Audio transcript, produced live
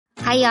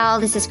Hi, y'all.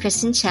 This is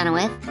Kristen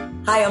Chenoweth.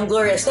 Hi, I'm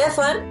Gloria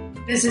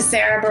Estefan. This is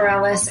Sarah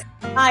Bareilles.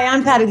 Hi,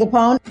 I'm Patti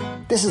LuPone.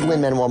 This is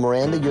Lin-Manuel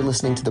Miranda. You're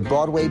listening to the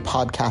Broadway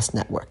Podcast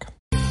Network.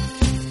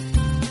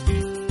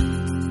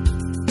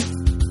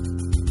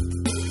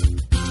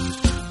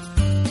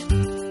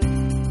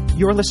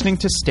 You're listening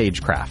to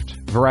Stagecraft,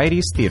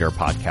 Variety's theater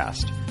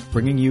podcast,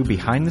 bringing you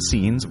behind the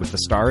scenes with the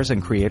stars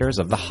and creators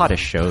of the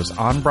hottest shows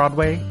on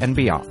Broadway and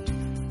beyond.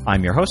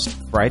 I'm your host,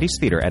 Variety's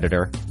theater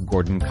editor,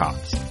 Gordon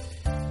Cox.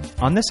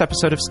 On this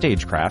episode of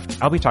Stagecraft,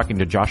 I'll be talking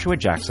to Joshua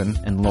Jackson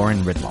and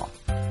Lauren Ridloff.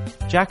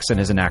 Jackson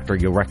is an actor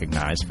you'll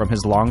recognize from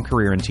his long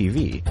career in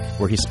TV,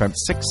 where he spent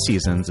 6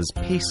 seasons as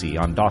Pacey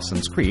on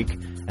Dawson's Creek,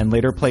 and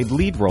later played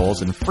lead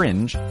roles in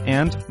Fringe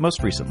and,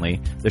 most recently,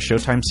 the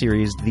Showtime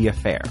series The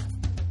Affair.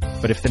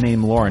 But if the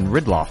name Lauren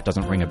Ridloff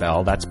doesn't ring a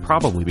bell, that's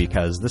probably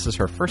because this is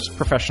her first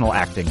professional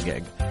acting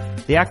gig.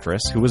 The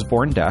actress, who was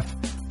born deaf,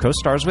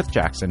 co-stars with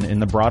Jackson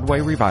in the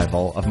Broadway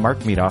revival of Mark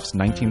Meadoff's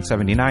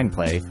 1979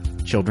 play,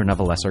 Children of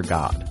a Lesser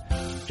God.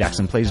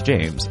 Jackson plays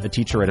James, a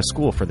teacher at a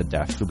school for the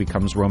deaf who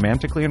becomes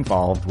romantically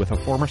involved with a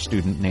former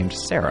student named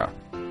Sarah,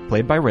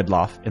 played by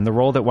Ridloff in the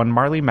role that won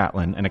Marlee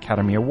Matlin an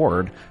Academy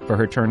Award for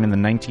her turn in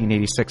the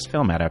 1986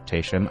 film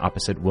adaptation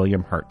opposite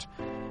William Hurt.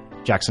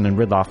 Jackson and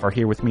Ridloff are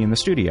here with me in the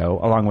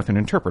studio, along with an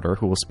interpreter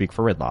who will speak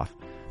for Ridloff.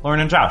 Lauren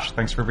and Josh,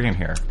 thanks for being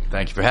here.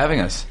 Thank you for having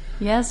us.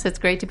 Yes, it's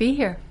great to be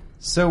here.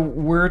 So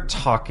we're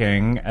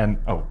talking, and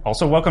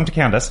also welcome to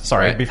Candace.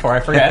 Sorry, Before I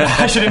forget,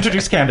 I should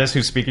introduce Candace,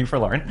 who's speaking for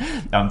Lauren.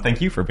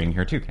 Thank you for being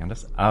here too,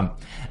 Candace.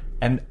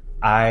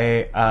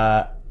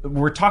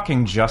 We're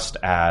talking just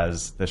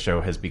as the show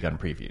has begun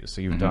previews.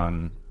 So you've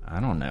done,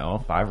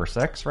 5 or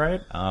 6, right?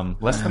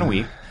 Less than a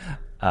week.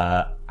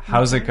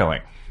 How's it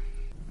going?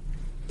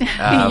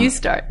 You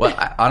start. Well,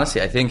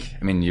 honestly, I think,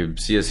 you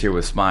see us here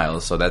with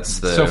smiles, so that's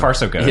the... So far,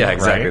 so good. Yeah,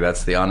 exactly. Right?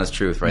 That's the honest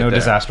truth right there. No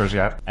disasters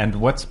yet. And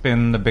what's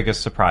been the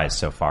biggest surprise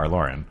so far,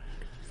 Lauren?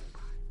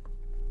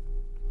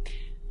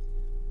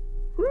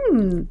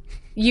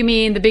 You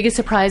mean the biggest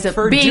surprise of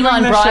for being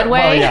on Broadway?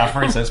 Well, yeah,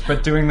 for instance,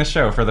 but doing the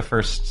show for the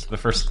first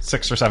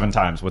 6 or 7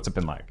 times, what's it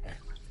been like?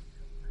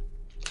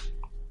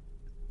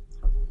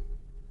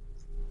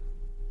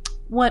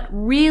 What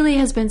really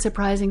has been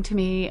surprising to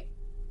me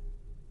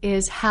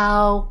is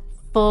how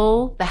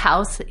full the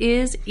house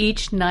is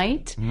each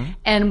night,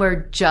 and we're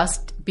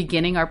just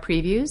beginning our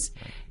previews.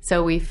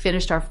 So we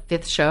finished our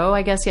 5th show,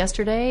 I guess,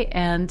 yesterday,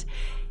 and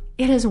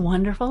it is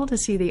wonderful to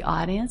see the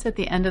audience at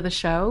the end of the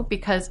show,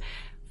 because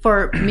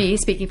for me,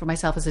 speaking for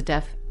myself as a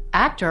deaf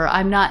actor,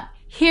 I'm not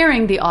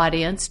hearing the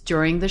audience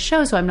during the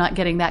show, so I'm not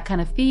getting that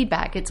kind of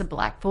feedback. It's a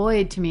black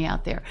void to me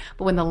out there.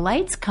 But when the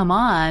lights come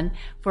on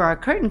for our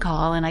curtain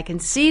call and I can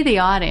see the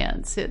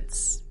audience,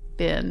 it's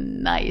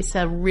been nice,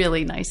 a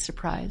really nice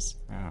surprise.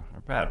 Yeah,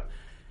 not bad.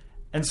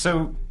 And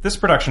so this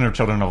production of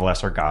Children of a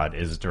Lesser God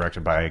is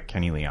directed by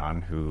Kenny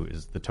Leon, who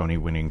is the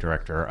Tony-winning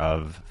director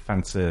of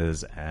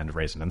Fences and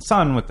Raisin and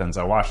Sun with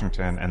Denzel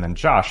Washington. And then,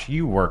 Josh,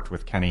 you worked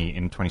with Kenny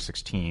in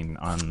 2016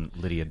 on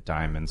Lydia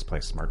Diamond's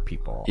play Smart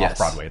People off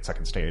Broadway at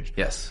Second Stage.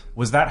 Yes.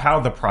 Was that how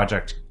the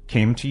project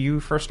came to you,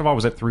 first of all?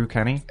 Was it through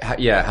Kenny?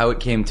 How it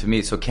came to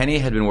me. So Kenny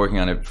had been working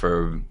on it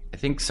for, I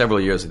think, several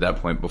years at that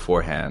point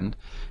beforehand.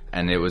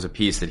 And it was a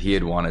piece that he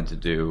had wanted to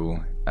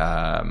do,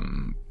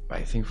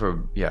 I think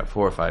for 4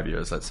 or 5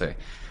 years, let's say.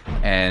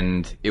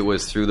 And it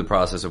was through the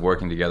process of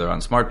working together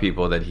on Smart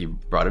People that he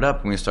brought it up,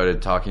 and we started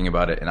talking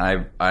about it. And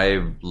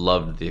I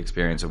loved the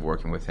experience of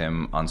working with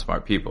him on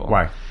Smart People.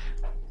 Why?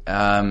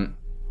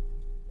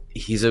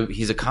 He's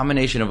a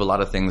combination of a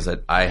lot of things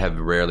that I have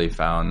rarely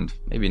found,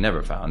 maybe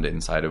never found,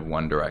 inside of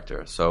one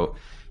director. So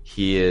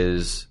he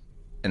is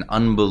an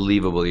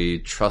unbelievably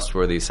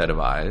trustworthy set of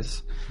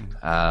eyes.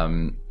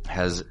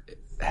 Has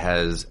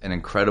an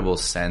incredible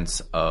sense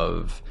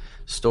of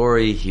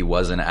story. He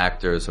was an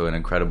actor, so an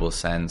incredible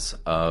sense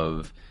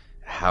of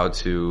how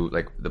to,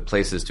 the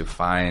places to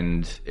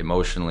find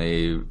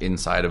emotionally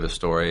inside of a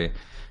story.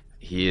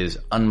 He is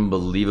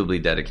unbelievably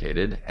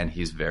dedicated, and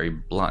he's very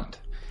blunt.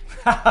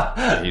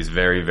 He's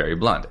very, very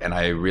blunt. And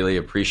I really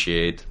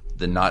appreciate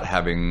the not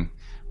having,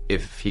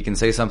 if he can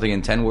say something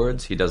in 10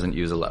 words, he doesn't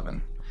use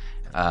 11.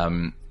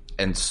 And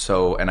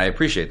I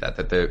appreciate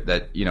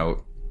that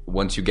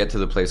once you get to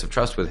the place of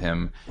trust with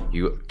him,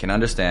 you can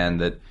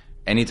understand that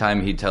anytime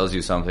he tells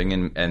you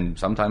something, and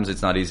sometimes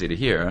it's not easy to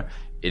hear,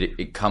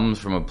 it comes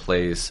from a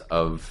place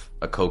of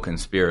a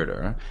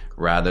co-conspirator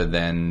rather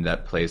than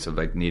that place of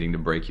needing to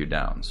break you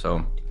down.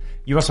 So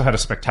you also had a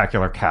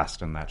spectacular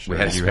cast in that show. We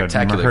had a you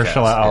spectacular had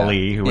Mahershala cast,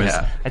 Ali, who was,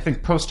 I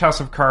think, post-House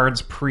of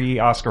Cards,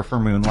 pre-Oscar for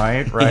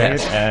Moonlight, right?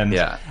 And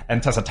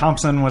Tessa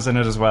Thompson was in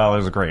it as well. It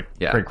was a great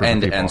group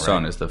of people. And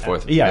Son is the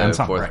fourth. And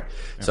Son, fourth. Right.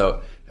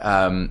 Yeah.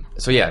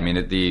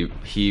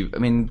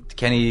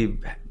 Kenny,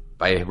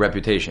 by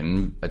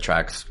reputation,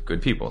 attracts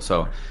good people.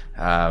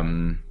 I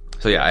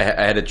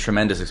had a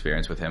tremendous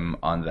experience with him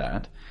on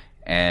that.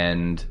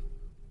 And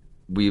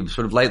we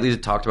sort of lightly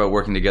talked about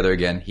working together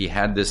again. He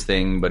had this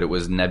thing, but it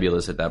was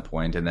nebulous at that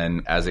point. And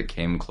then as it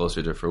came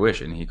closer to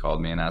fruition, he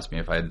called me and asked me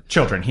if I had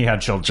children. He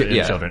had children.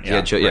 Yeah, children.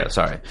 Yeah, right.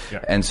 Sorry.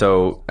 Yeah. And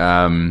so,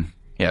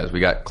 as we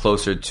got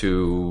closer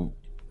to,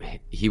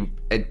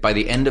 by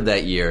the end of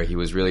that year, he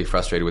was really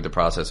frustrated with the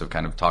process of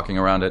kind of talking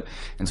around it.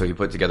 And so he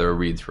put together a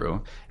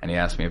read-through, and he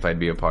asked me if I'd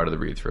be a part of the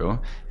read-through,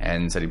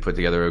 and said he put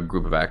together a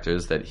group of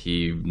actors that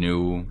he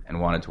knew and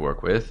wanted to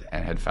work with,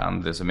 and had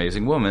found this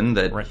amazing woman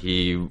that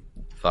he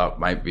thought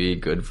might be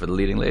good for the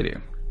leading lady.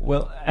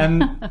 Well,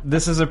 and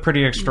this is a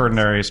pretty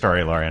extraordinary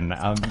story, Lauren.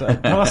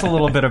 Tell us a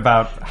little bit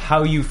about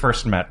how you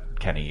first met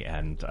Kenny,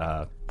 and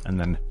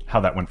then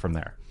how that went from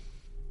there.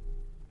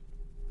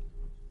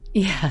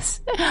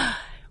 Yes.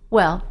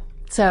 Well,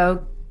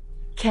 so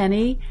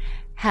Kenny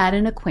had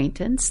an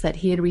acquaintance that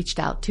he had reached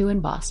out to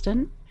in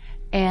Boston,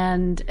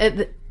 and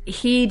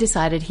he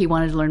decided he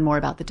wanted to learn more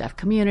about the deaf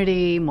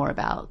community, more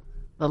about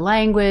the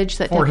language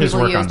that for deaf his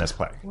people work used. on this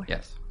play.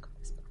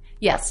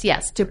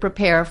 Yes, to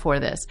prepare for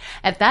this.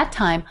 At that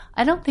time,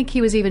 I don't think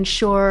he was even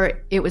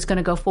sure it was going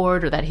to go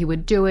forward or that he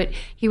would do it.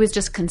 He was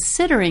just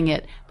considering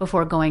it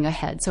before going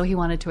ahead. So he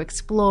wanted to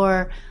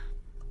explore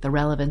the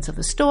relevance of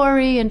the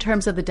story in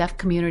terms of the deaf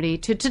community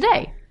to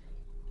today.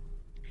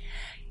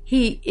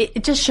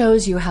 It just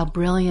shows you how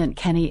brilliant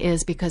Kenny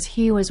is, because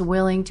he was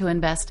willing to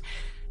invest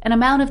an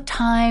amount of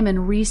time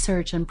and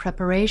research and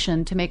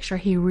preparation to make sure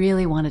he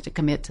really wanted to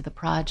commit to the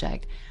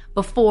project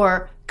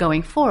before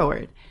going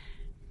forward.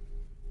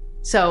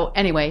 So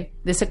anyway,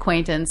 this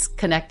acquaintance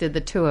connected the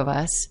two of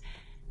us,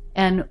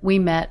 and we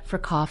met for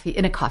coffee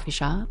in a coffee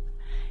shop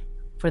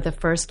for the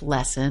first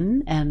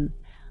lesson, and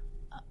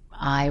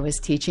I was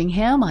teaching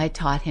him. I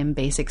taught him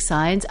basic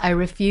signs. I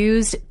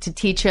refused to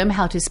teach him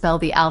how to spell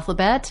the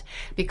alphabet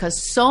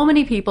because so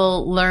many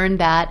people learn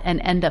that and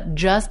end up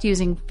just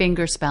using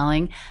finger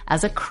spelling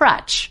as a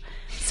crutch.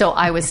 So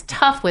I was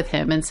tough with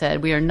him and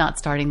said, we are not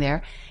starting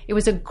there. It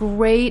was a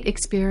great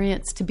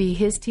experience to be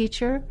his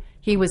teacher.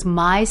 He was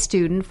my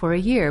student for a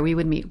year. We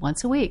would meet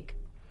once a week.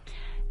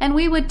 And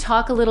we would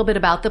talk a little bit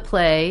about the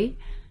play,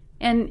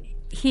 and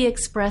he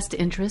expressed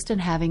interest in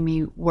having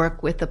me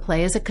work with the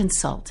play as a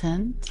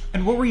consultant.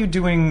 And what were you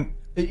doing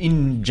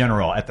in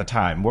general at the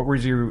time? Were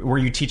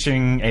you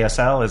teaching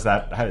ASL? Is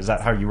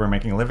that how you were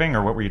making a living,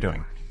 or what were you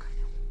doing?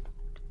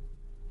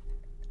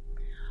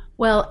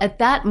 Well, at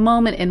that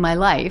moment in my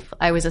life,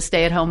 I was a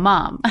stay-at-home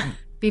mom.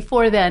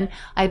 Before then,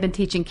 I had been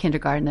teaching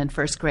kindergarten and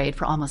first grade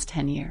for almost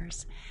 10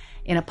 years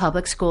in a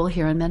public school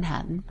here in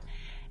Manhattan.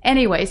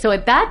 Anyway, so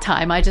at that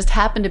time, I just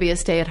happened to be a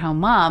stay-at-home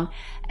mom,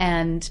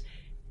 and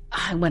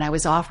when I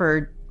was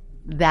offered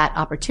that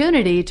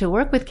opportunity to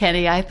work with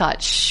Kenny, I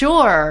thought,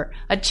 sure,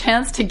 a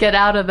chance to get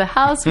out of the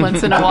house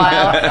once in a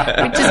while.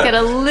 We'd just get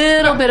a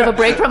little bit of a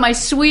break from my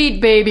sweet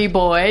baby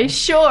boy.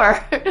 Sure.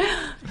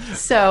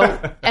 So,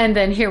 and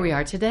then here we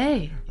are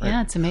today. Right.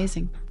 Yeah, it's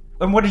amazing.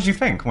 And what did you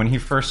think when he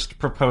first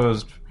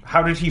proposed?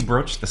 How did he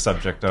broach the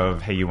subject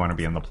of, hey, you want to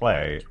be in the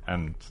play?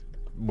 And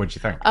what did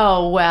you think?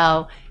 Oh,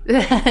 well,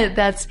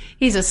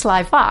 he's a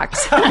sly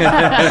fox.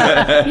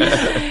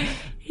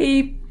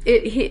 He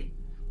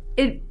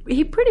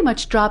pretty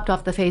much dropped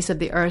off the face of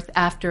the earth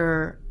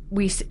after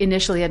we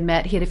initially had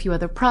met. He had a few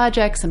other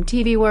projects, some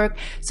TV work.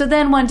 So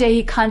then one day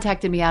he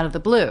contacted me out of the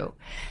blue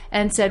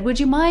and said, would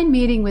you mind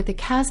meeting with the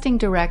casting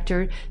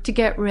director to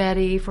get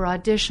ready for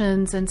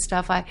auditions and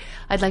stuff?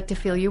 I'd like to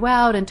feel you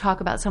out and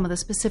talk about some of the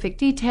specific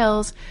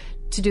details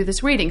to do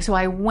this reading. So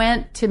I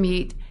went to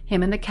meet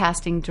him and the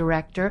casting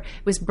director.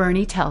 It was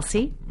Bernie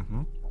Telsey.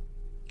 Mm-hmm.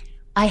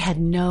 I had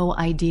no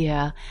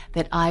idea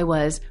that I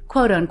was,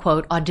 quote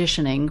unquote,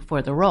 auditioning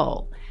for the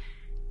role.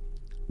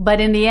 But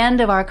in the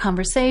end of our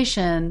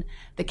conversation,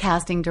 the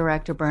casting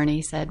director,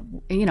 Bernie, said,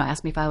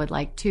 asked me if I would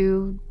like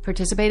to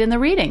participate in the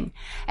reading.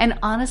 And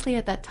honestly,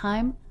 at that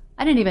time,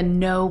 I didn't even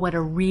know what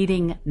a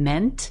reading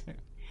meant.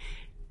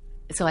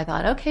 So I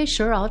thought, okay,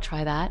 sure, I'll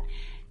try that.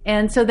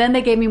 And so then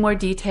they gave me more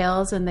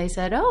details, and they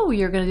said, oh,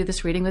 you're going to do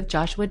this reading with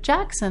Joshua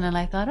Jackson. And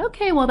I thought,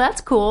 okay, well,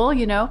 that's cool,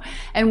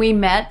 And we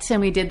met,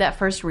 and we did that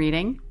first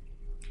reading.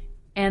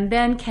 And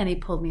then Kenny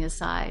pulled me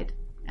aside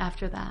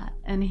after that,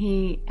 and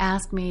he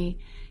asked me,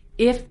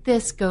 if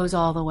this goes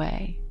all the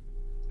way,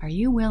 are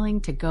you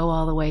willing to go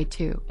all the way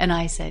too? And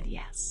I said,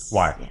 yes.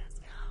 Why? Yes.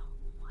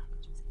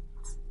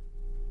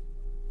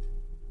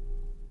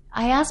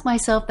 I asked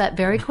myself that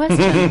very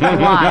question.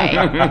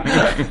 Why?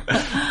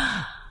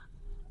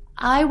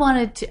 I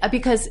wanted to,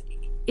 because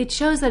it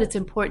shows that it's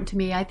important to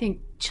me. I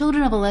think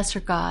Children of a Lesser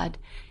God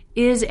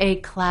is a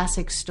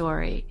classic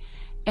story.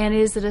 And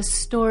is it a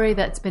story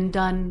that's been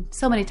done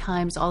so many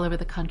times all over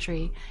the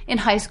country, in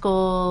high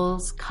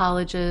schools,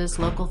 colleges,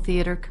 local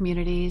theater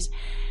communities.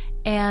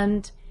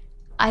 And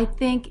I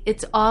think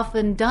it's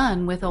often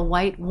done with a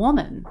white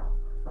woman.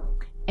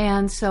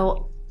 And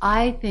so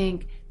I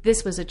think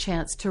this was a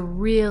chance to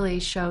really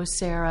show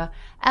Sarah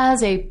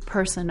as a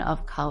person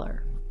of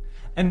color.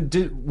 And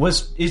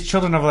is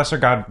Children of a Lesser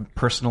God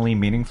personally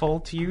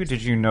meaningful to you?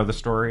 Did you know the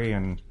story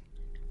and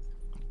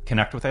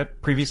connect with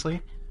it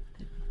previously?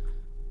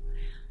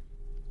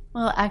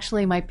 Well,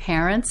 actually, my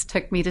parents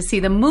took me to see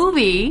the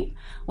movie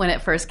when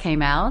it first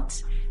came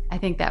out. I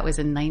think that was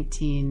in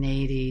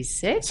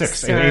 1986.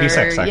 86,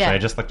 actually. Yeah. I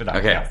just looked it up.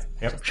 Okay. Yeah.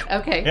 Yep.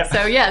 Okay, Yeah.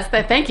 so yes,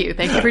 thank you.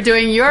 Thank you for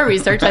doing your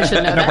research. I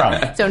should know that.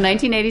 problem. So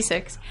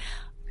 1986.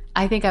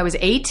 I think I was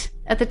 8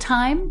 at the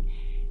time,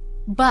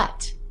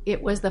 but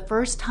it was the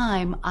first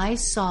time I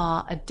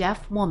saw a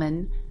deaf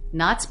woman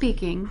not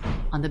speaking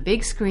on the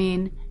big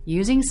screen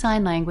using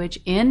sign language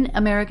in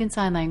American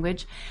Sign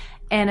Language.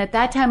 And at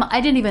that time, I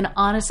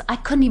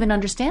couldn't even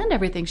understand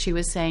everything she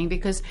was saying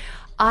because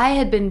I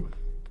had been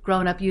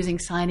grown up using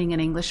signing in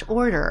English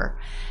order.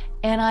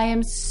 And I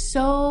am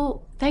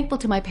so thankful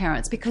to my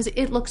parents because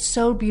it looked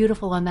so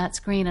beautiful on that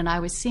screen and I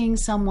was seeing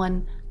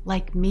someone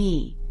like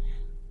me.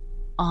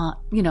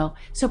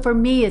 So for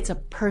me, it's a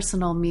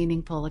personal,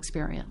 meaningful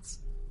experience.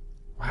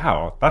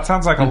 Wow. That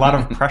sounds like a lot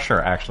of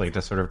pressure, actually,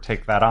 to sort of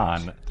take that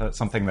on. That's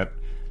something that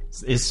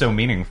is so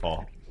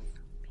meaningful.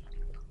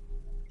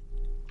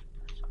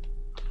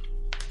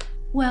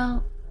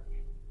 Well,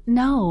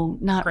 no,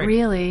 not Great.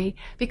 really,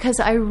 because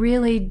I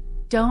really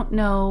don't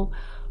know.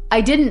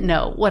 I didn't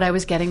know what I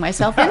was getting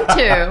myself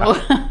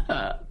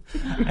into.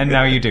 And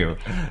now you do.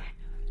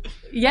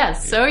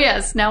 Yes. So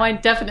yes, now I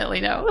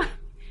definitely know.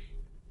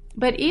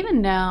 But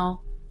even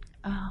now,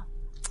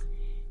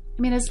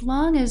 as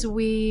long as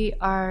we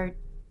are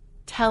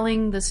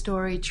telling the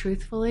story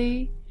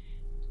truthfully,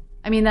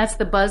 that's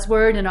the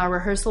buzzword in our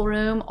rehearsal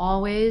room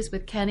always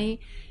with Kenny.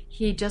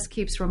 He just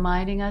keeps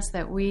reminding us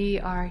that we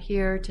are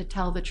here to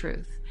tell the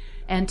truth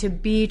and to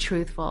be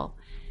truthful.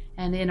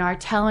 And in our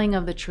telling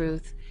of the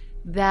truth,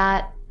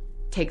 that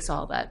takes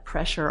all that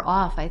pressure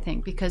off, I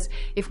think, because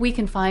if we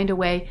can find a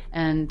way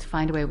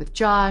with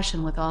Josh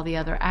and with all the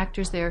other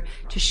actors there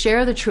to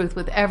share the truth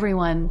with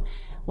everyone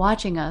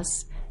watching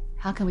us,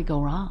 how can we go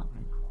wrong?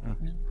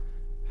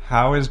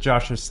 How is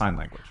Josh's sign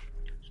language?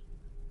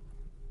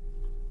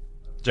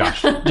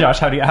 Josh,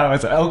 how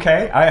is it?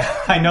 Okay,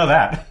 I know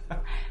that.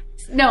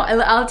 No,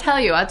 I'll tell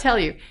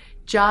you.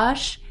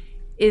 Josh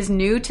is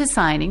new to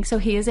signing, so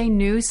he is a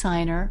new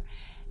signer,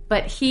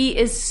 but he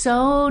is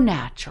so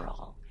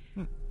natural.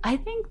 I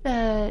think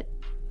that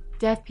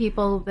deaf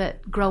people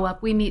that grow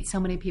up, we meet so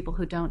many people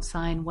who don't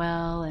sign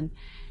well,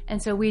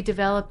 and so we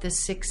develop this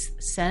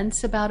sixth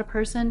sense about a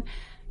person.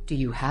 Do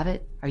you have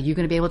it? Are you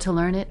going to be able to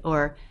learn it?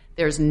 Or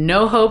there's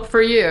no hope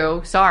for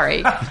you.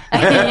 Sorry. So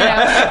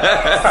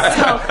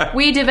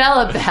we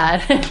develop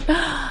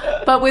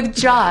that. But with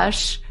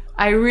Josh,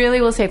 I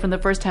really will say from the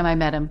first time I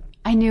met him,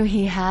 I knew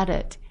he had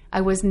it.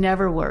 I was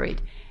never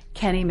worried.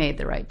 Kenny made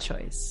the right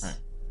choice.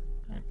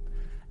 Right.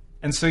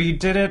 And so you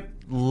did it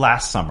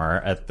last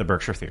summer at the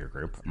Berkshire Theater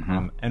Group.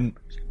 Mm-hmm. And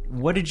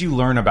what did you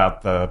learn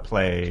about the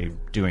play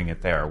doing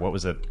it there? What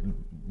was it?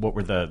 What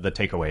were the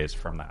takeaways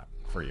from that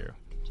for you?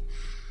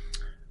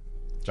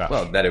 Josh?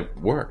 Well, that it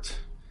worked.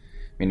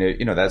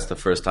 That's the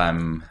first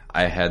time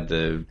I had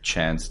the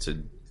chance to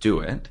do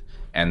it.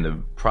 And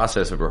the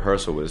process of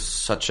rehearsal was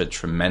such a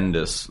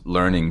tremendous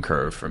learning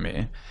curve for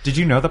me. Did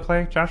you know the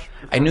play, Josh?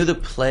 I knew the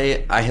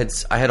play. I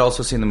had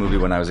also seen the movie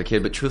when I was a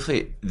kid, but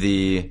truthfully,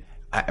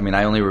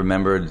 I only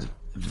remembered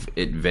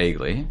it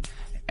vaguely.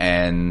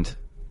 And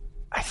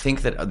I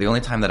think that the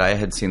only time that I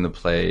had seen the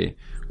play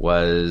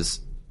was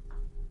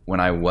when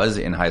I was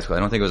in high school. I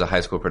don't think it was a high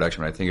school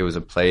production, but I think it was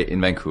a play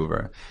in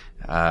Vancouver,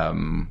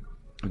 done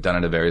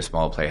at a very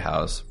small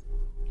playhouse.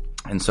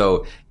 And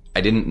so I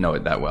didn't know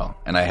it that well,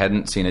 and I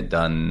hadn't seen it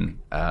done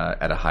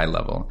at a high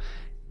level.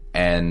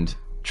 And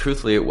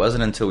truthfully, it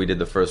wasn't until we did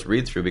the first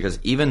read-through, because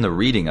even the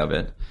reading of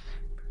it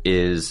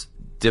is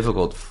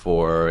difficult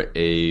for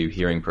a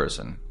hearing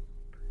person,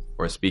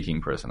 or a speaking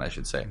person, I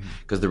should say.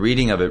 Because the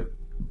reading of it,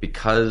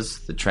 because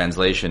the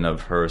translation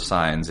of her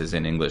signs is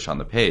in English on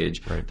the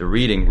page, right. The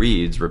reading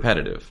reads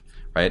repetitive,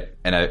 right?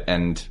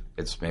 And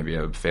it's maybe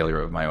a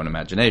failure of my own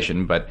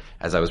imagination, but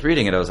as I was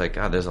reading it, I was like,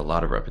 God, there's a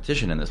lot of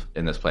repetition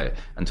in this play.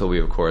 Until we,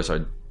 of course,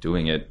 are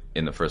doing it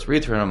in the first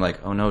read-through, and I'm like,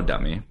 oh no,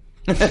 dummy.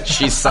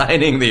 She's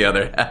signing the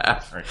other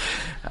half. Right.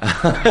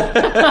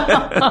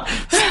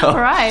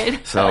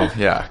 Right. So,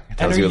 yeah. It And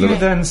tells are you a you little.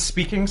 then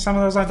speaking some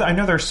of those lines? I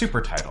know there's super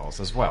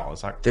titles as well.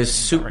 Is that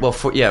There's right? well,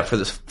 for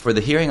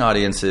the hearing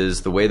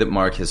audiences, the way that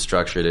Mark has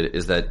structured it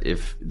is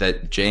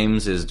that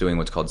James is doing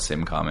what's called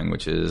simcomming,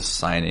 which is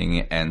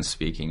signing and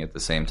speaking at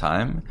the same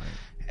time,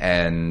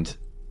 and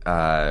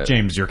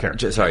James, your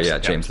character.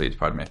 James Leeds,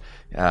 pardon me.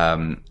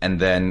 And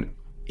then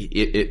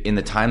in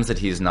the times that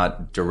he's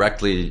not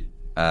directly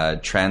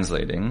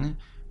translating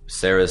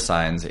Sarah's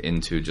signs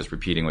into just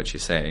repeating what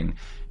she's saying,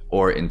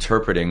 or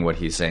interpreting what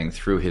he's saying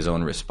through his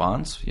own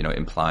response,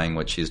 implying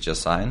what she's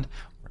just signed,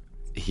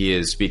 he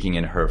is speaking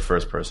in her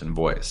first-person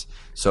voice.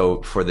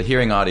 So for the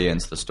hearing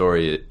audience, the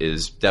story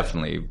is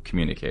definitely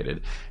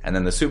communicated. And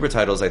then the super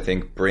titles, I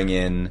think, bring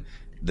in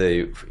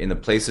in the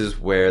places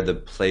where the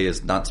play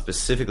is not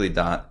specifically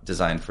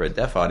designed for a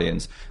deaf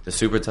audience, the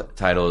super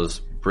titles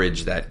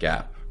bridge that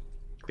gap.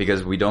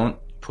 Because we don't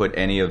put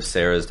any of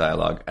Sarah's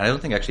dialogue, and I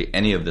don't think actually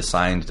any of the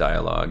signed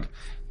dialogue,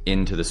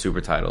 into the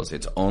supertitles.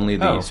 It's only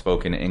the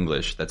spoken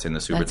English that's in the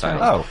supertitles.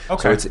 Right. Oh,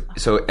 okay.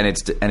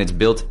 It's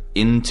built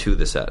into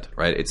the set,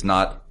 right? It's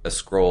not a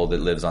scroll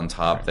that lives on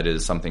top. That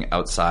is something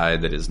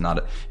outside. That is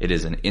not. It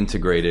is an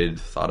integrated,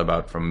 thought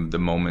about from the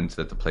moment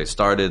that the play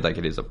started. Like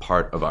it is a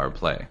part of our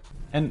play.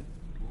 And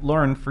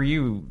Lauren, for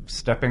you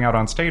stepping out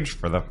on stage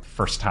for the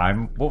first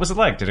time, what was it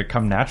like? Did it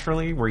come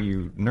naturally? Were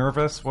you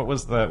nervous? What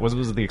was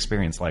the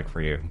experience like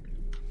for you?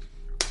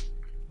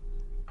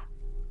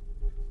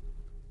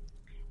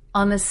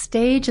 On the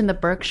stage in the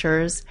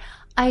Berkshires,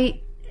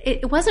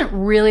 it wasn't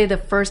really the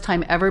first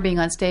time ever being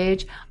on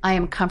stage. I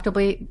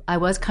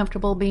was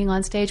comfortable being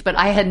on stage, but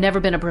I had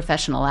never been a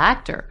professional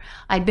actor.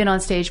 I'd been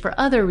on stage for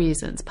other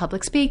reasons,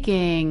 public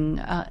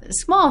speaking,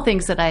 small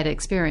things that I had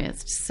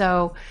experienced.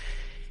 So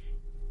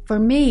for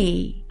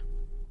me,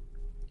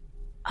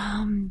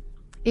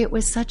 it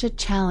was such a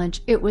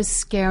challenge. It was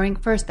scaring.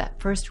 That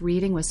first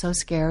reading was so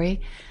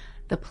scary.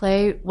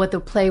 What the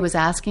play was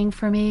asking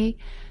for me,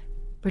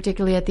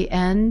 particularly at the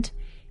end,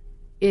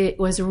 it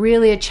was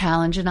really a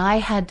challenge, and I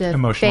had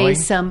to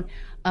face some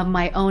of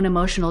my own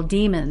emotional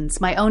demons.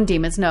 My own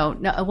demons. No,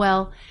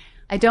 well,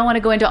 I don't want to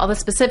go into all the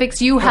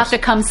specifics. You have to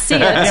come see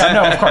it. Yeah,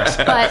 no, of course.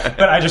 But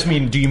I just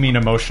mean, do you mean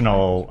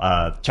emotional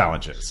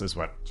challenges? Is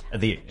what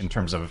in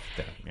terms of?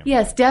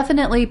 Yes,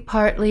 definitely,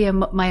 partly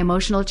my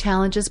emotional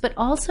challenges, but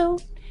also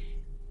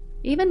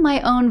even my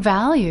own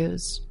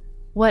values.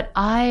 What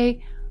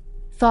I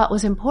thought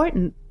was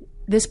important.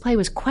 This play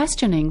was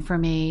questioning for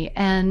me,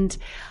 and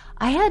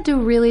I had to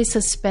really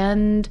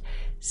suspend.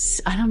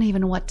 I don't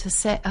even know what to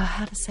say.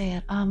 How to say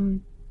it?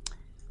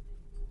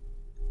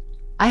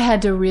 I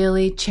had to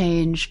really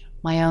change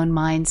my own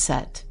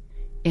mindset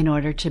in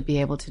order to be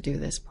able to do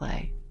this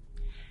play,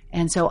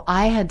 and so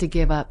I had to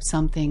give up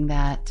something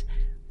that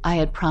I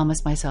had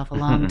promised myself a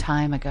long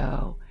time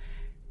ago.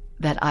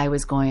 That I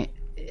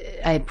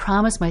had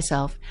promised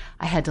myself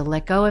I had to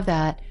let go of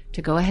that,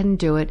 to go ahead and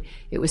do it.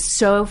 It was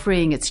so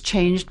freeing. It's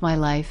changed my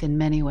life in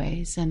many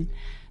ways. And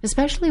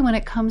especially when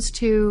it comes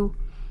to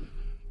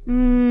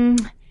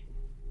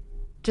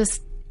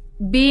just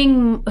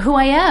being who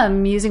I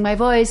am, using my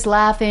voice,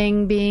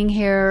 laughing, being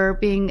here,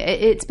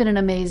 it's been an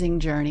amazing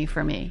journey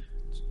for me.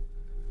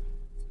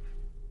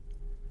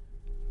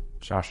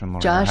 Josh and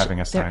Lauren are having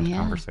a signed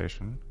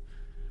conversation.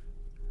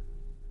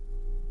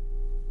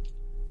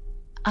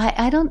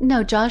 I don't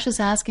know. Josh is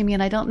asking me,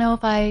 and I don't know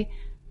if I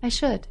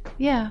should.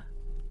 Yeah.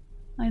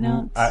 I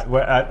don't.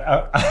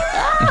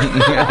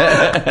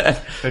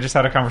 They just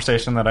had a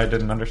conversation that I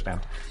didn't understand.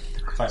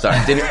 Sorry,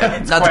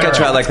 not to cut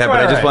you out like that,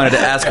 but I just wanted to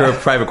ask her a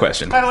private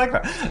question. I like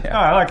that. Yeah. No,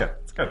 I like it.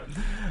 It's good.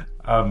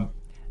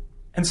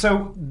 And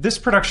so this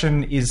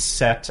production is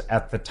set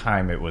at the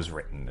time it was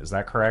written. Is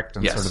that correct?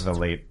 In sort of the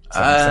late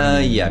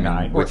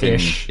 79?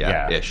 Ish.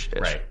 Ish.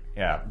 Right.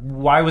 Yeah.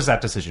 Why was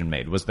that decision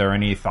made? Was there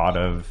any thought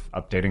of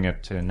updating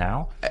it to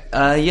now?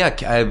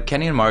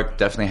 Kenny and Mark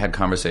definitely had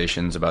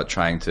conversations about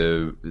trying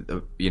to,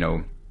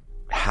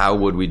 how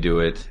would we do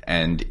it,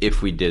 and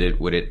if we did it,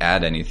 would it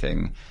add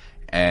anything?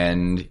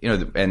 And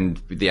and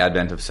the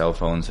advent of cell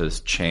phones has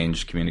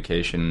changed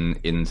communication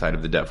inside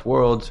of the deaf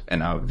world, and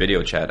now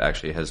video chat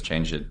actually has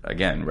changed it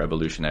again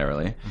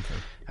revolutionarily.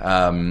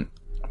 Okay.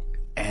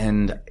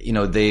 And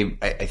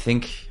I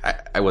think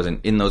I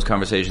wasn't in those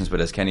conversations,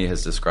 but as Kenny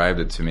has described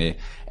it to me,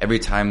 every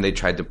time they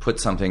tried to put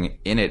something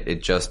in it,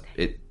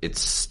 it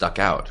stuck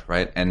out,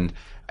 right? And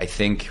I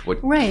think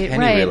what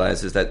Kenny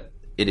realized is that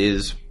it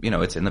is,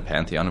 it's in the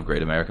pantheon of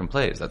great American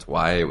plays. That's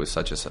why it was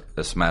such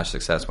a smash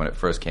success when it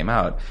first came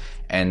out.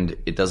 And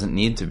it doesn't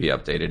need to be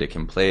updated. It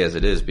can play as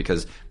it is,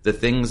 because the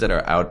things that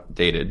are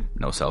outdated,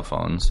 no cell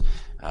phones,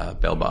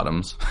 bell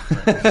bottoms,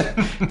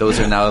 those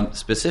are now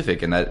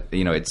specific, and that,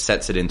 it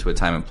sets it into a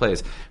time and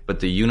place.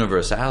 But the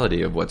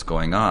universality of what's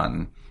going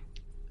on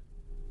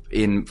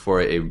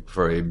for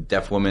a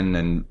deaf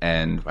woman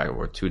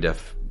or two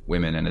deaf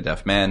women and a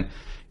deaf man,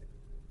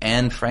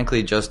 and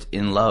frankly, just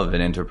in love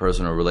and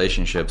interpersonal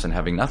relationships and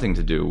having nothing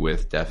to do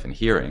with deaf and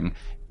hearing,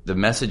 the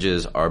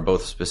messages are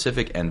both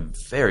specific and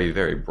very,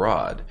 very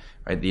broad,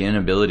 right? The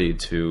inability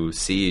to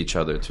see each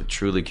other, to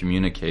truly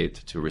communicate,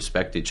 to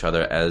respect each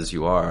other as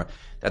you are,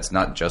 that's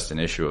not just an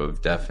issue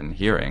of deaf and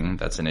hearing,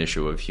 that's an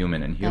issue of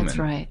human and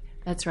human.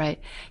 That's right.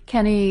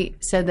 Kenny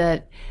said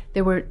that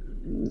there were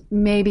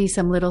maybe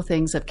some little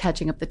things of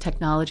catching up the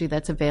technology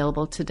that's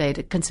available today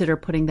to consider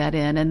putting that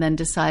in, and then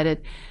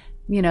decided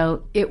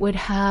it wouldn't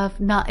have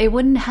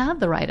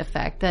the right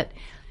effect.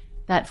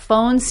 That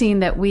phone scene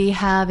that we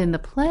have in the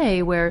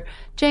play where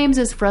James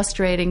is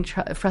frustrated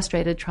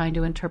trying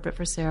to interpret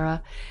for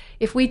Sarah,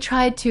 if we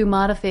tried to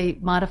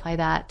modify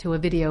that to a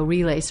video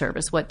relay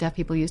service, what deaf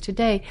people use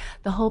today,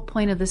 the whole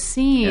point of the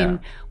scene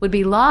would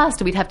be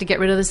lost. We'd have to get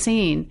rid of the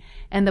scene.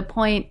 And the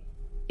point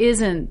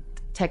isn't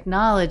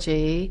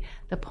technology.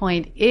 The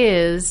point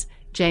is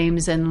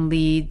James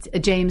leads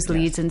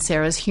and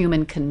Sarah's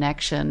human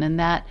connection, and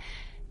that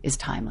is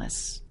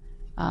timeless.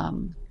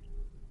 And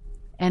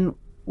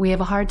we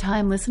have a hard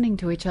time listening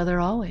to each other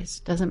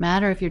always. Doesn't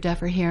matter if you're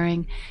deaf or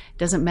hearing.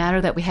 Doesn't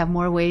matter that we have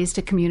more ways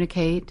to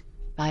communicate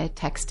via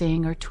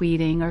texting or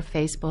tweeting or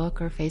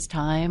Facebook or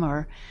FaceTime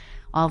or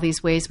all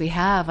these ways we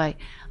have. I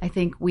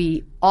think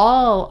we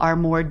all are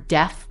more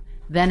deaf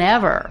than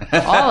ever,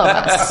 all of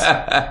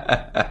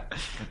us.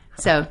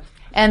 So,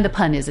 and the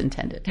pun is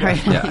intended,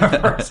 right? Yeah,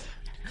 of course.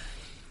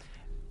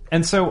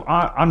 And so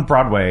on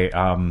Broadway,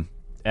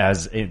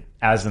 as in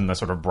the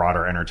sort of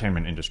broader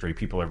entertainment industry,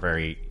 people are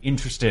very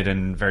interested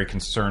and very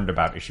concerned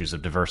about issues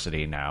of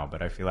diversity now.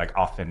 But I feel like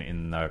often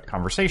in the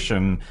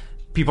conversation,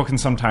 people can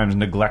sometimes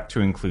neglect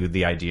to include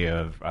the idea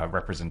of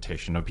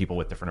representation of people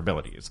with different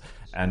abilities.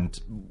 And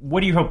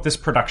what do you hope this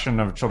production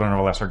of Children of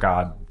a Lesser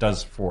God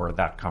does for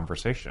that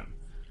conversation?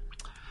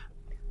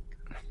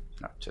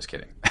 No, just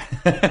kidding.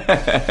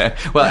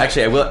 Well,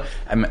 actually, I will.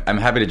 I'm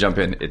happy to jump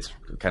in. It's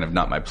kind of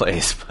not my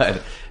place,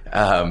 but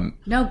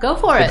no, go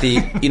for it.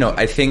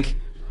 I think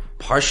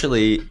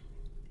partially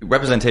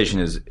representation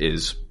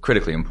is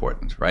critically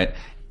important, right?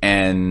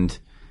 And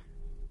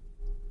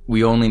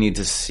we only need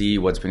to see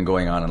what's been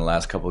going on in the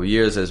last couple of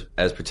years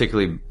as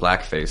particularly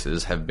black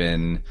faces have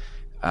been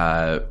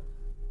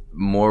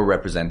more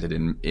represented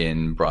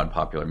in broad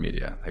popular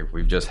media. Like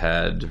we've just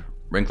had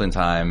Wrinkle in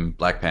Time,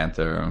 Black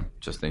Panther,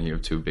 just thinking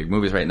of two big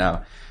movies right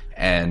now,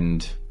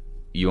 and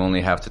you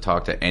only have to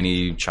talk to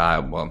any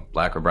child, well,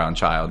 black or brown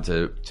child,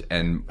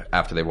 and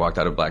after they walked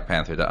out of Black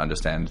Panther to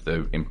understand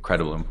the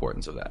incredible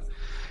importance of that.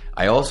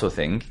 I also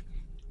think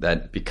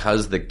that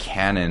because the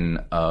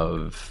canon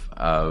of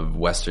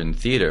Western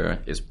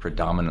theater is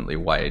predominantly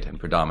white and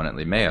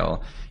predominantly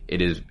male,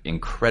 it is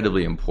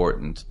incredibly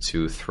important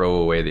to throw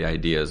away the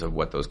ideas of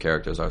what those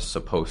characters are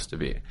supposed to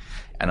be.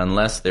 And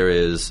unless there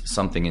is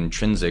something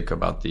intrinsic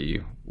about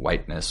the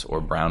whiteness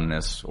or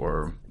brownness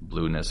or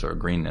blueness or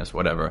greenness,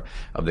 whatever,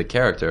 of the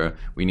character,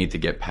 we need to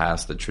get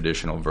past the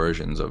traditional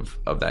versions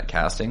of that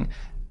casting.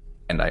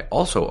 And I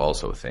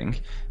also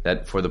think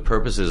that for the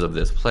purposes of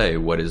this play,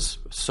 what is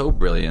so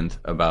brilliant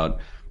about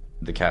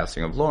the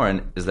casting of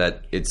Lauren is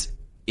that it's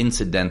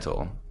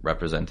incidental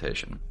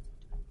representation.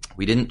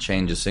 We didn't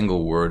change a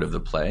single word of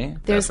the play.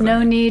 There's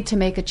no need to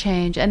make a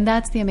change, and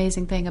that's the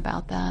amazing thing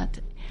about that.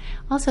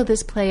 Also,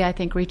 this play, I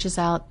think, reaches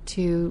out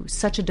to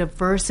such a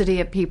diversity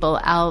of people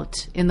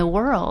out in the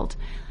world.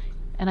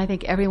 And I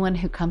think everyone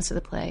who comes to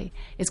the play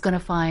is going to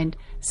find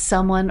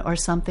someone or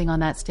something on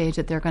that stage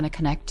that they're going to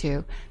connect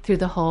to through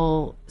the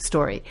whole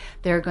story.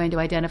 They're going to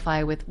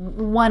identify with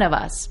one of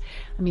us.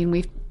 I mean,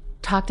 we've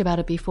talked about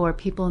it before.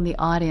 People in the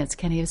audience,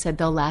 Kenny have said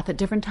they'll laugh at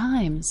different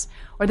times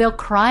or they'll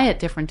cry at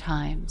different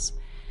times.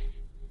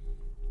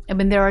 I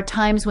mean, there are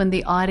times when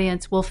the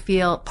audience will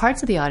feel,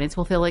 parts of the audience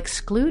will feel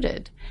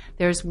excluded.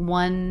 There's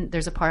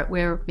a part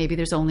where maybe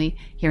there's only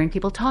hearing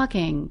people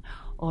talking,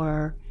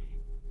 or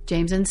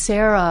James and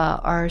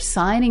Sarah are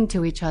signing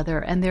to each other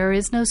and there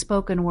is no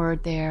spoken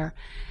word there.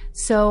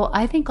 So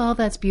I think all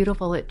that's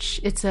beautiful.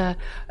 It's a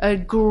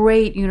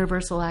great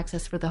universal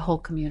access for the whole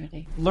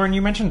community. Lauren,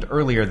 you mentioned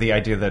earlier the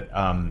idea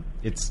that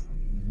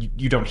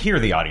you don't hear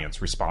the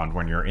audience respond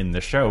when you're in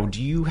the show.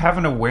 Do you have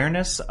an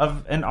awareness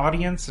of an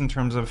audience in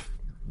terms of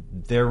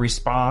their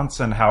response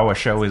and how a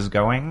show is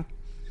going?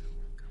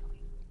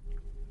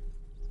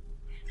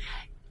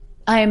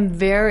 I'm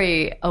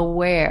very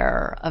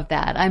aware of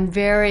that. I'm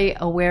very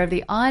aware of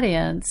the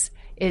audience.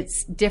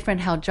 It's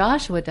different how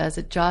Joshua does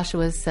it.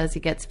 Joshua says he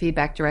gets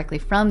feedback directly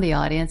from the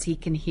audience. He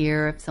can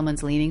hear if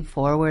someone's leaning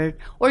forward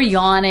or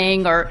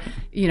yawning or,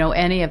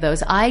 any of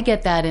those. I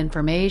get that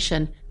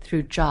information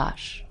through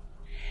Josh.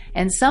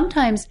 And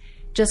sometimes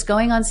just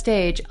going on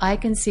stage, I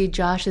can see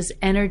Josh's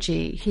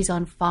energy. He's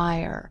on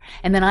fire.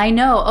 And then I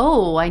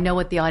know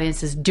what the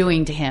audience is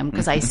doing to him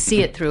because I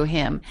see it through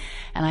him.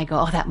 And I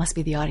go, that must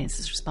be the audience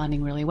is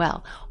responding really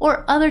well.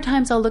 Or other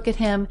times I'll look at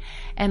him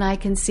and I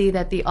can see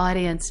that the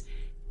audience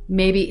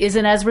maybe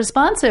isn't as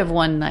responsive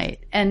one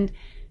night. And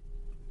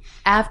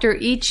after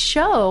each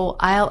show,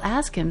 I'll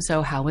ask him,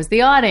 so how was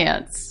the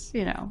audience?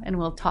 And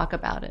we'll talk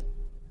about it.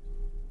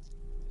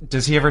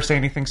 Does he ever say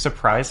anything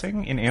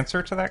surprising in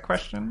answer to that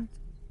question?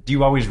 Do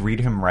you always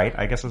read him right,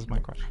 I guess is my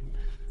question.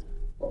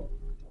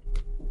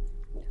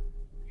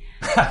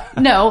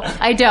 No,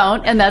 I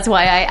don't. And that's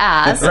why I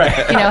asked, right.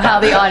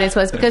 How the audience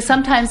was, because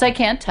sometimes I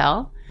can't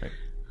tell. Right.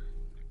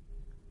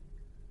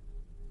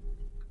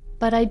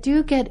 But I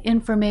do get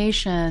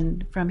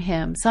information from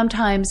him.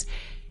 Sometimes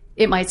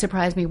it might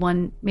surprise me.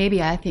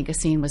 Maybe I think a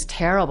scene was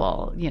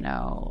terrible,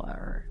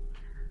 or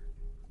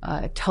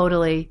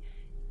totally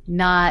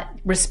not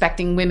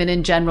respecting women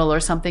in general or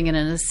something in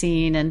a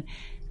scene. And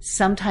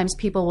sometimes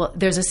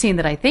there's a scene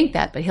that I think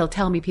that, but he'll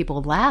tell me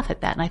people laugh at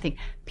that. And I think,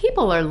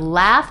 people are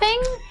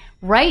laughing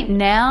right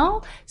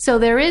now? So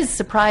there are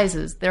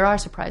surprises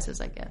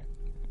I get.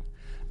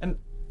 And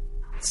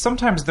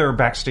sometimes there are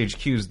backstage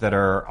cues that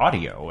are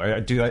audio.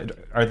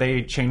 Are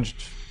they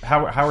changed?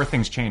 How are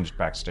things changed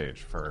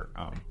backstage for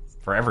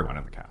everyone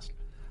in the cast?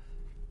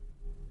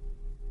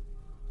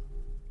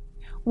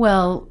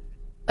 Well,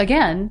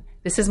 again,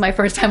 this is my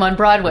first time on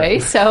Broadway,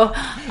 so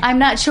I'm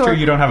not sure. Sure,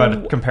 you don't have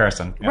a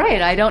comparison. Yeah.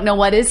 Right. I don't know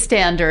what is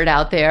standard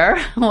out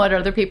there, what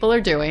other people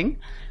are doing.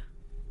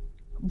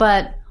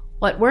 But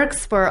what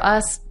works for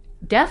us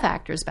deaf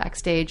actors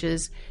backstage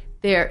is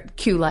their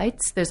cue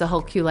lights. There's a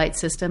whole cue light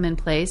system in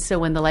place. So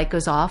when the light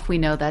goes off, we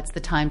know that's the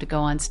time to go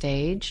on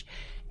stage.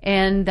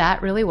 And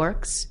that really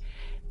works.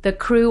 The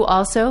crew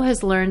also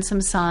has learned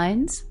some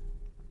signs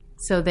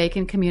so they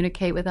can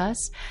communicate with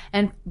us.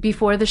 And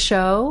before the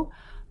show,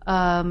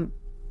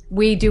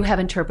 we do have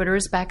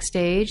interpreters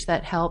backstage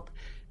that help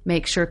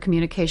make sure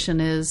communication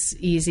is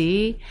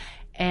easy.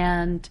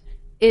 And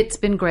it's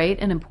been great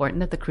and important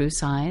that the crew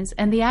signs.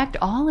 And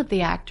all of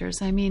the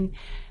actors, I mean,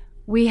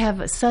 we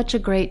have such a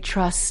great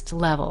trust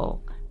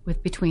level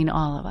between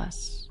all of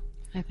us,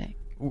 I think.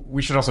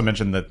 We should also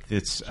mention that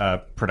this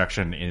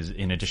production is,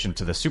 in addition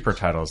to the super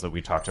titles that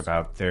we talked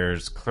about,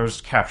 there's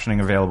closed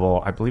captioning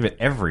available, I believe, at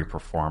every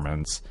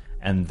performance,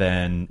 and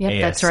then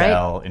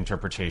ASL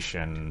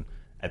interpretation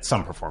at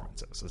some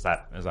performances. Is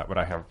that what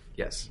I have?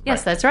 Yes. Yes,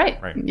 right. that's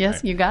right. Right. Yes,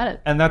 right. You got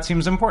it. And that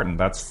seems important.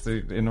 That's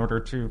in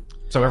order to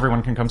so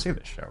everyone can come see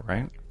this show,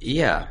 right?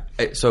 Yeah.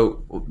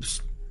 So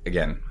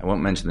again, I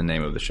won't mention the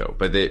name of the show,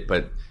 but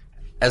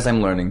as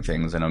I'm learning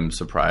things and I'm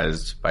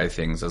surprised by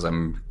things as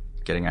I'm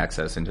getting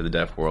access into the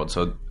deaf world.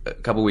 So a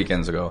couple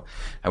weekends ago,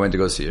 I went to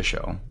go see a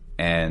show,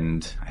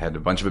 and I had a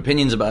bunch of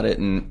opinions about it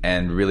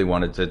and really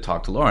wanted to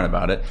talk to Lauren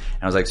about it.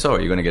 And I was like, so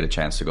are you going to get a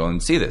chance to go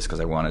and see this? Because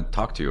I want to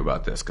talk to you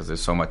about this because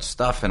there's so much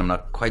stuff and I'm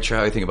not quite sure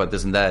how you think about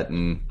this and that,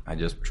 and I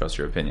just trust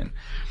your opinion.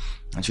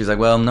 And she's like,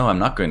 well, no, I'm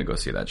not going to go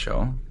see that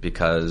show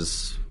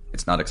because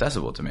it's not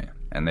accessible to me.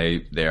 And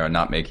they are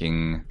not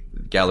making...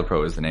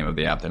 Galapro is the name of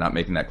the app. They're not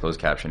making that closed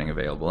captioning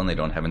available, and they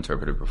don't have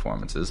interpreted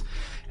performances.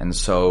 And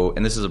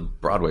this is a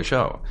Broadway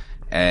show.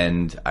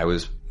 And I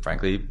was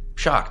frankly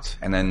shocked,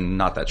 and then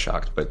not that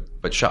shocked,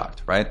 but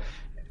shocked, right?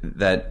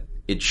 That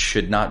it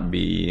should not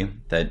be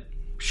that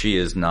she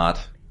is not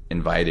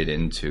invited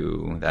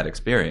into that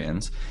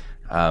experience.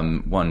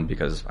 One,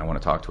 because I want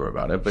to talk to her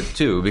about it, but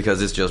two,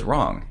 because it's just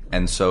wrong.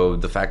 And so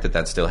the fact that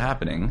that's still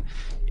happening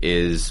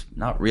is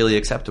not really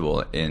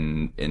acceptable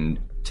in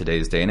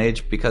today's day and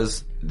age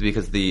because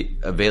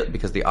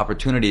the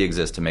opportunity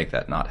exists to make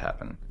that not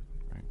happen.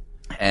 Right.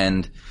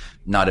 And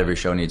not every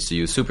show needs to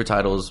use super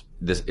titles.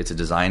 It's a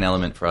design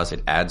element for us.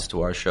 It adds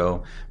to our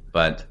show,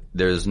 but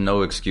there's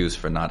no excuse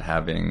for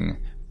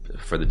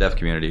the deaf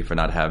community for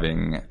not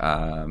having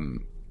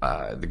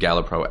the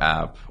Galapro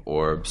app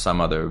or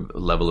some other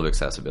level of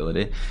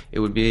accessibility. It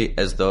would be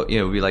as though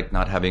it would be like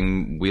not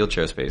having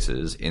wheelchair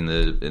spaces in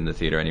the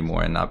theater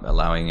anymore, and not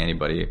allowing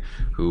anybody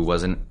who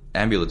wasn't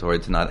ambulatory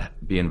to not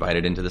be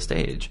invited into the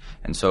stage.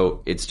 And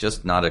so it's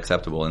just not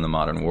acceptable in the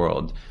modern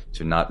world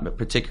to not,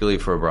 particularly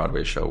for a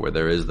Broadway show where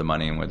there is the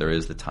money and where there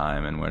is the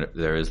time and where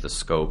there is the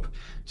scope,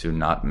 to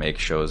not make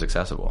shows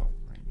accessible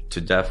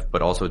to deaf,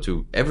 but also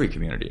to every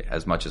community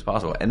as much as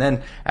possible. And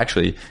then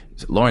actually,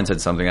 Lauren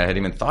said something I hadn't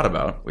even thought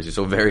about, which is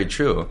so very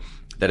true,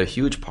 that a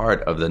huge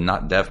part of the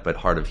not deaf but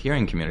hard of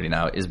hearing community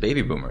now is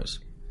baby boomers.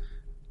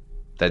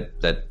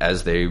 That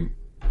as they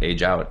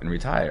age out and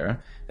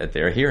retire, that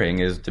their hearing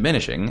is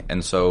diminishing,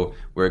 and so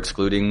we're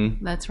excluding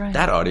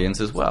that audience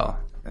as well.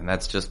 And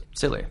that's just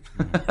silly.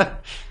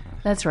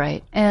 That's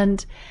right.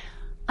 And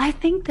I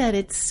think that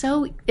it's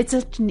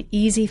such an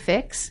easy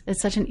fix. It's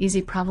such an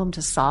easy problem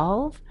to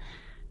solve.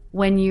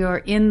 When you're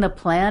in the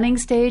planning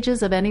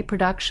stages of any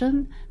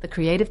production, the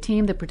creative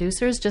team, the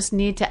producers just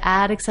need to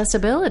add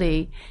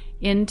accessibility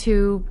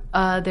into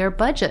their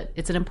budget.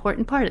 It's an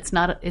important part. It's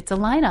a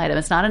line item.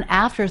 It's not an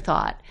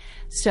afterthought.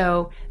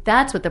 So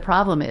that's what the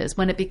problem is.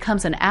 When it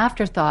becomes an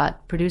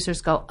afterthought,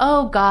 producers go,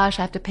 oh gosh,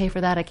 I have to pay for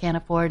that. I can't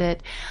afford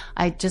it.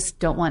 I just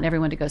don't want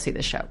everyone to go see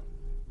the show.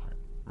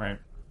 Right.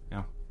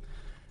 Yeah.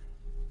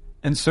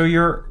 And so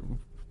you're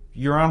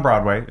on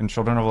Broadway in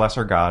Children of a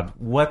Lesser God.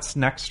 What's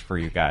next for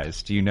you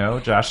guys? Do you know?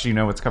 Josh, do you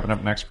know what's coming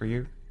up next for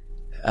you?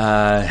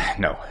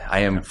 No. I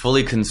am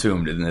fully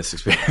consumed in this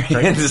experience.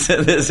 Right.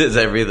 This is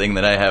everything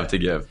that I have to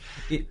give.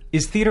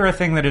 Is theater a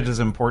thing that it is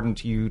important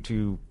to you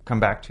to come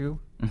back to?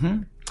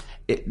 Mm-hmm.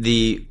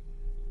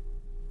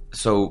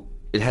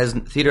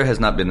 Theater has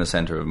not been the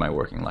center of my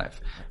working life,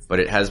 but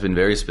it has been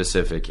very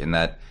specific in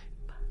that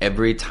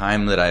every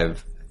time that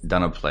I've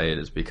done a play, it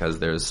is because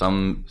there's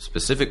some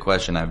specific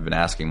question I've been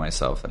asking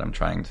myself that I'm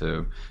trying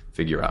to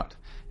figure out.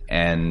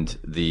 And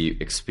the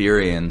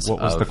experience What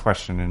was the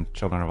question in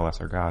Children of a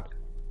Lesser God?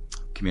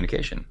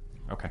 Communication.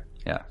 Okay.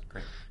 Yeah.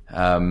 Great.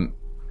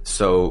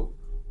 So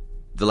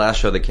the last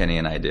show that Kenny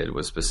and I did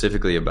was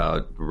specifically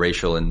about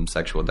racial and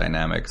sexual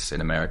dynamics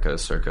in America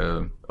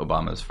circa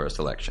Obama's first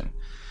election.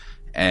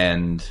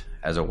 And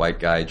as a white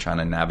guy trying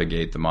to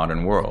navigate the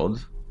modern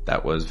world,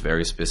 that was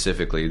very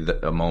specifically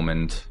a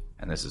moment,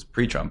 and this is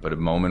pre-Trump, but a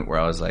moment where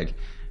I was like,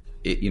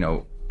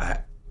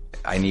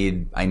 I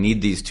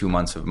need these 2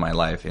 months of my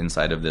life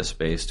inside of this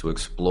space to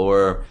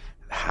explore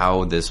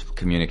how this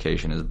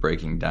communication is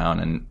breaking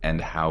down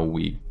and how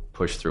we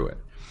push through it.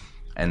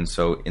 And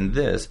so in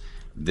this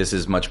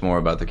is much more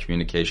about the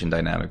communication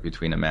dynamic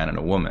between a man and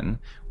a woman,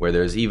 where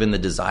there's even the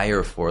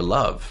desire for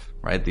love,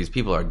 right? These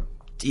people are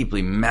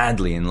deeply,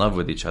 madly in love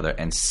with each other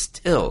and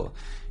still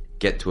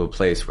get to a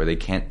place where they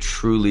can't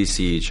truly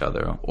see each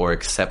other or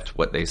accept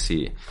what they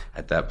see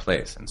at that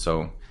place. And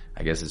so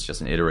I guess it's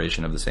just an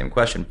iteration of the same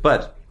question.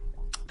 But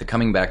the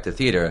coming back to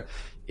theater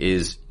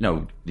is,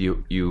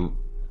 you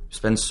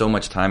spend so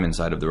much time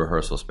inside of the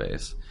rehearsal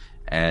space,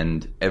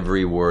 and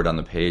every word on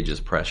the page is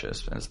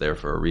precious and it's there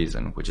for a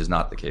reason, which is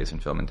not the case in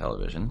film and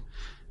television.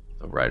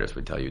 The writers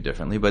would tell you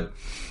differently, but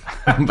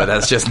but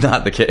that's just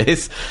not the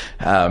case.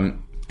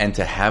 And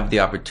to have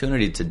the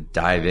opportunity to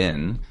dive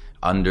in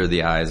under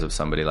the eyes of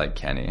somebody like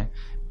Kenny,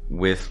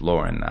 with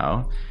Lauren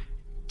now,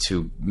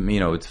 to,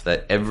 it's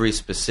that every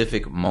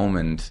specific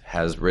moment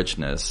has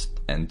richness,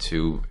 and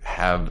to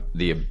have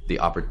the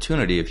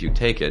opportunity, if you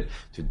take it,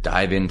 to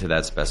dive into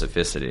that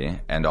specificity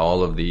and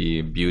all of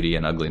the beauty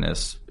and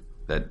ugliness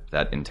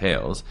that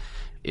entails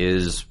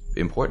is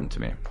important to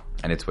me,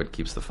 and it's what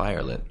keeps the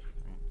fire lit.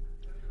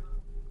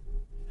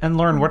 And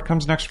Lauren, what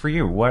comes next for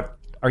you? What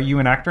are you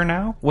an actor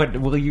now? What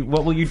will you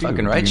do?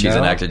 Fucking right, she's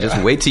an actor.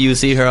 Just wait till you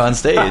see her on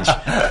stage.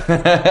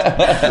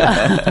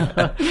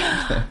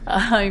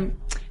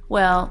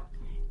 Well,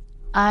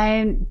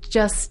 I'm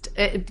just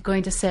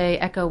going to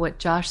echo what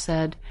Josh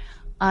said.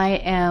 I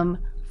am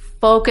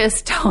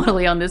focused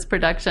totally on this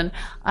production.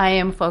 I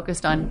am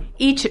focused on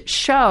each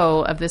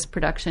show of this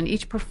production,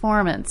 each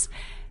performance.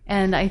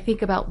 And I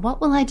think about,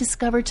 what will I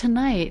discover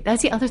tonight?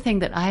 That's the other thing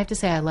that I have to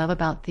say I love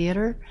about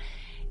theater,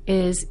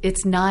 is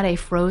it's not a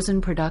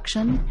frozen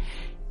production.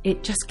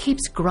 It just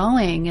keeps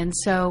growing. And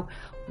so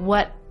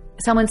what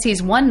someone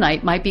sees one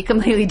night might be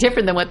completely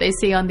different than what they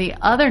see on the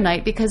other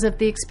night, because of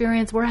the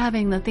experience we're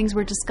having, the things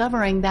we're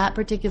discovering that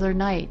particular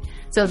night.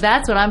 So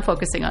that's what I'm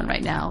focusing on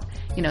right now,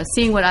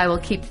 seeing what I will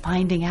keep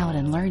finding out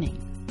and learning.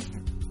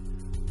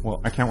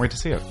 Well, I can't wait to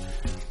see it.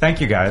 Thank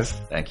you, guys.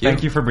 Thank you.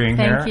 Thank you for being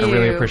Thank here. you. I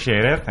really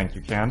appreciate it. Thank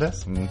you,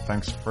 Candace. And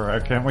I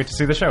can't wait to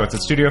see the show. It's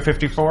at Studio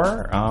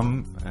 54,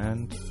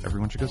 and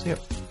everyone should go see it.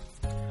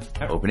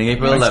 Opening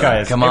April 11th.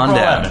 Guys. Come April on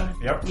down.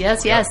 11th.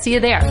 Yep. Yes. See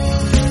you there.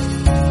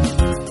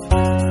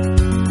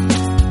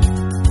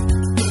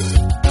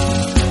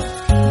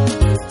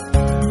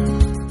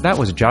 That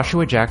was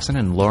Joshua Jackson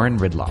and Lauren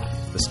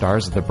Ridloff, the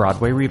stars of the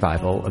Broadway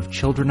revival of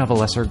Children of a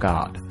Lesser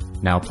God,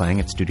 now playing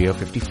at Studio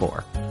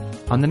 54.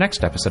 On the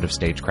next episode of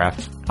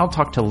Stagecraft, I'll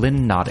talk to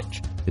Lynn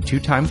Nottage, the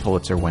two-time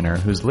Pulitzer winner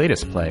whose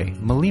latest play,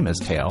 Malima's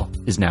Tale,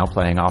 is now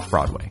playing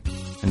off-Broadway.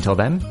 Until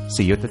then,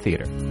 see you at the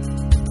theater.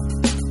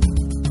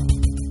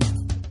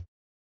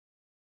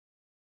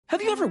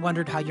 Have you ever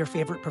wondered how your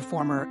favorite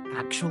performer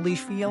actually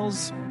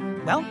feels?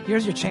 Well,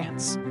 here's your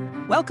chance.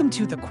 Welcome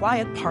to The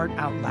Quiet Part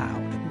Out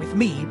Loud with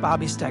me,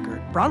 Bobby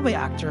Steggert, Broadway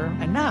actor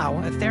and now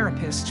a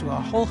therapist to a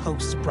whole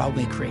host of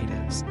Broadway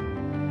creatives.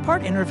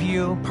 Part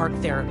interview, part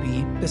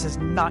therapy, this is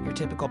not your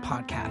typical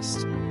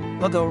podcast.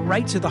 We'll go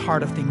right to the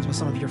heart of things with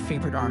some of your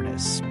favorite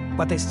artists,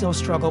 what they still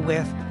struggle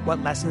with,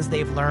 what lessons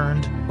they've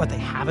learned, what they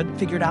haven't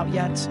figured out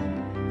yet.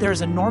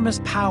 There's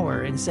enormous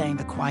power in saying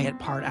the quiet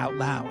part out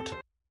loud.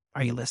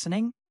 Are you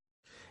listening?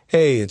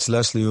 Hey, it's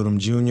Leslie Odom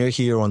Jr.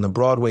 here on the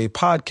Broadway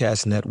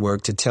Podcast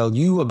Network to tell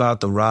you about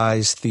the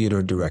Rise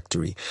Theater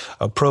Directory,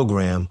 a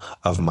program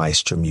of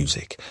Maestro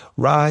Music.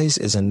 Rise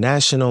is a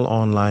national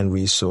online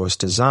resource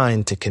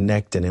designed to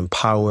connect and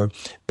empower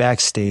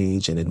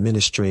backstage and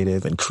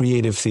administrative and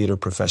creative theater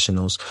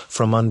professionals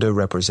from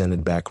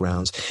underrepresented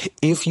backgrounds.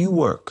 If you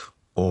work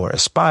or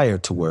aspire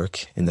to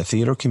work in the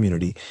theater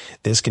community,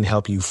 this can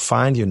help you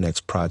find your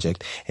next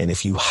project. And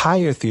if you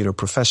hire theater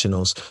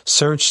professionals,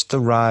 search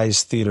the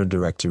Rise Theater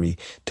Directory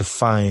to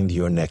find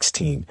your next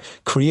team.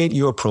 Create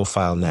your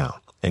profile now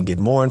and get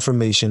more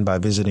information by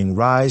visiting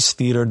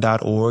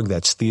risetheater.org.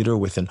 That's theater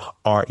with an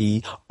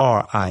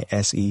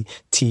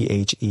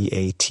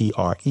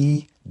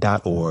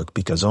RERISETHEATRE.org,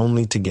 because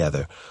only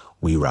together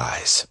we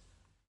rise.